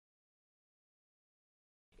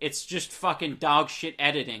It's just fucking dog shit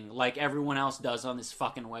editing like everyone else does on this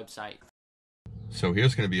fucking website. So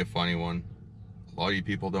here's going to be a funny one. A lot of you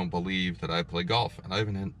people don't believe that I play golf, and I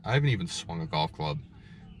haven't even swung a golf club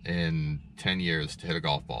in 10 years to hit a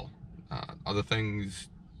golf ball. Other things.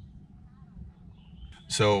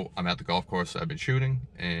 So I'm at the golf course I've been shooting,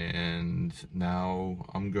 and now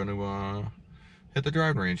I'm going to hit the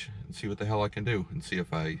driving range and see what the hell I can do and see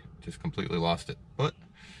if I just completely lost it. But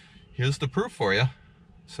here's the proof for you.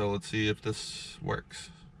 So let's see if this works.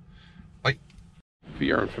 Bye. For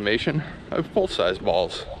your information, I have full-size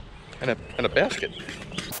balls and a basket.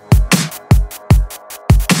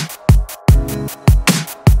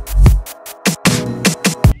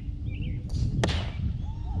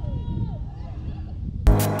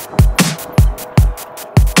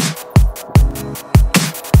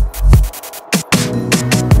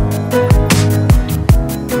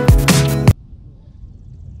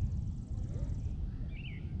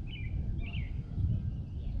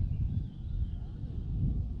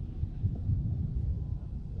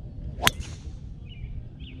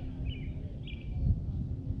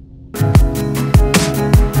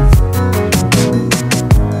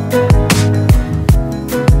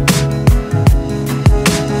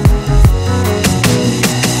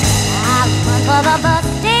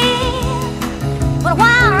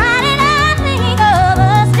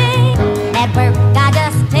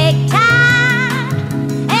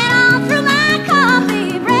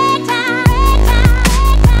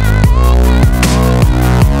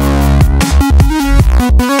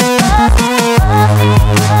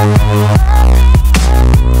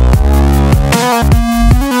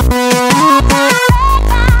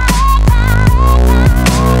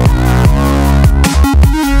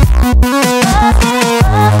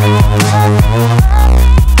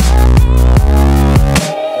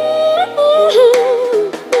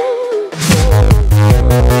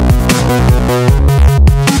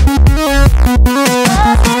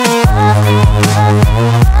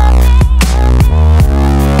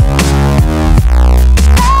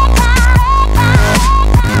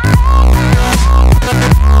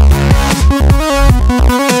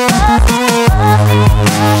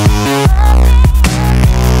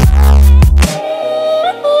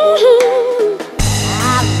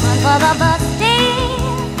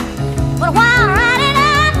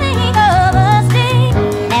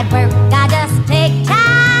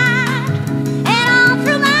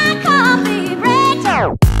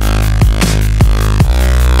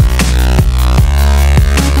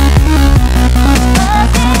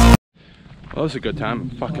 Well, this is a good time. I'm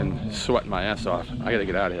fucking sweating my ass off. I gotta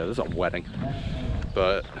get out of here. This is a wedding.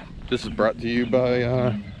 But this is brought to you by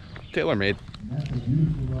TaylorMade.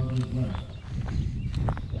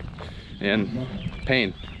 And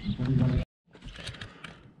Pain.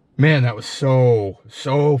 Man, that was so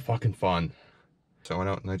fucking fun. So I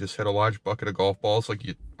went out and I just hit a large bucket of golf balls like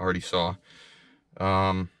you already saw.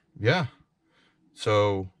 Yeah.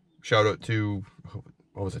 So shout out to,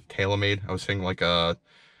 what was it, TaylorMade? I was saying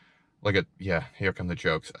yeah, here come the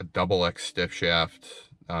jokes. A double X stiff shaft,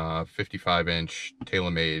 55-inch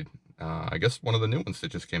TaylorMade. I guess one of the new ones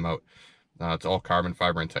that just came out. It's all carbon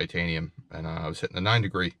fiber and titanium, and I was hitting the 9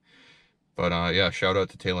 degree. But yeah, shout out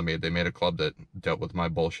to TaylorMade. They made a club that dealt with my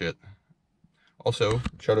bullshit. Also,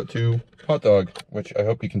 shout out to Hot Dog, which I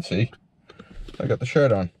hope you can see. I got the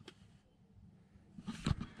shirt on.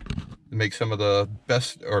 They make some of the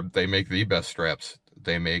best, or they make the best straps.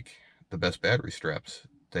 They make the best battery straps.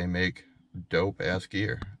 They make dope ass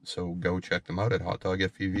gear. So go check them out at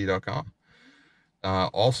hotdogfpv.com.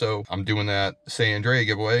 Also, I'm doing that San Andrea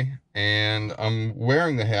giveaway, and I'm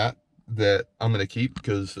wearing the hat that I'm going to keep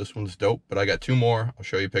because this one's dope, but I got 2 more. I'll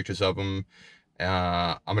show you pictures of them.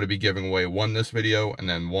 I'm going to be giving away one this video and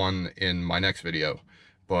then one in my next video,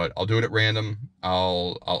 but I'll do it at random.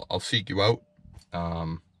 I'll seek you out.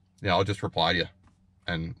 Yeah, I'll just reply to you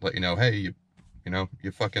and let you know, hey, you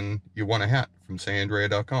won a hat from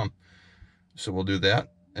sanandrea.com. So we'll do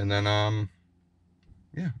that, and then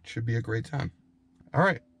yeah, it should be a great time. All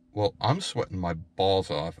right, well, I'm sweating my balls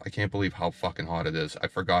off. I can't believe how fucking hot it is. I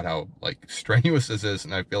forgot how like strenuous this is,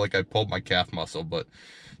 and I feel like I pulled my calf muscle, but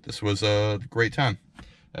this was a great time.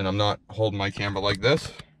 And I'm not holding my camera like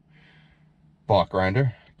this. Bot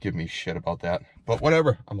grinder, give me shit about that, but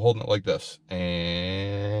whatever, I'm holding it like this.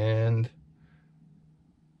 And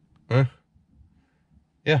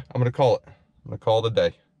yeah, I'm gonna call it. I'm gonna call it a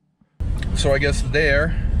day. So I guess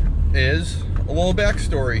there is a little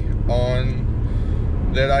backstory on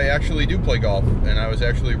that. I actually do play golf, and I was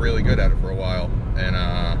actually really good at it for a while, and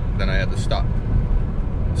then I had to stop.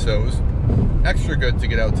 So it was extra good to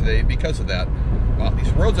get out today because of that. Wow,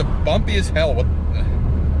 these roads are bumpy as hell. What?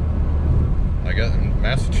 I guess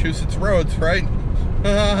Massachusetts roads, right?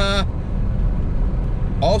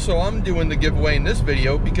 Also, I'm doing the giveaway in this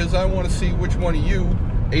video because I want to see which one of you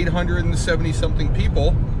 870 something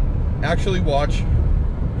people actually watch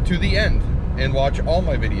to the end and watch all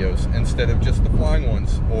my videos instead of just the flying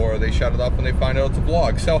ones, or they shut it off when they find out it's a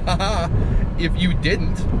vlog. So haha, if you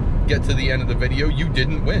didn't get to the end of the video, you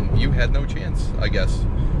didn't win. You had no chance, I guess.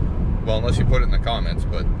 Well, unless you put it in the comments,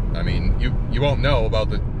 but I mean, you won't know about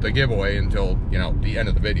the giveaway until, you know, the end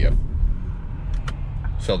of the video.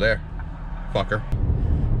 So there, fucker.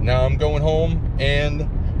 Now I'm going home and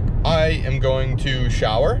I am going to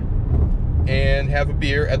shower and have a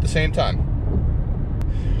beer at the same time.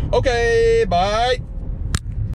 Okay, bye.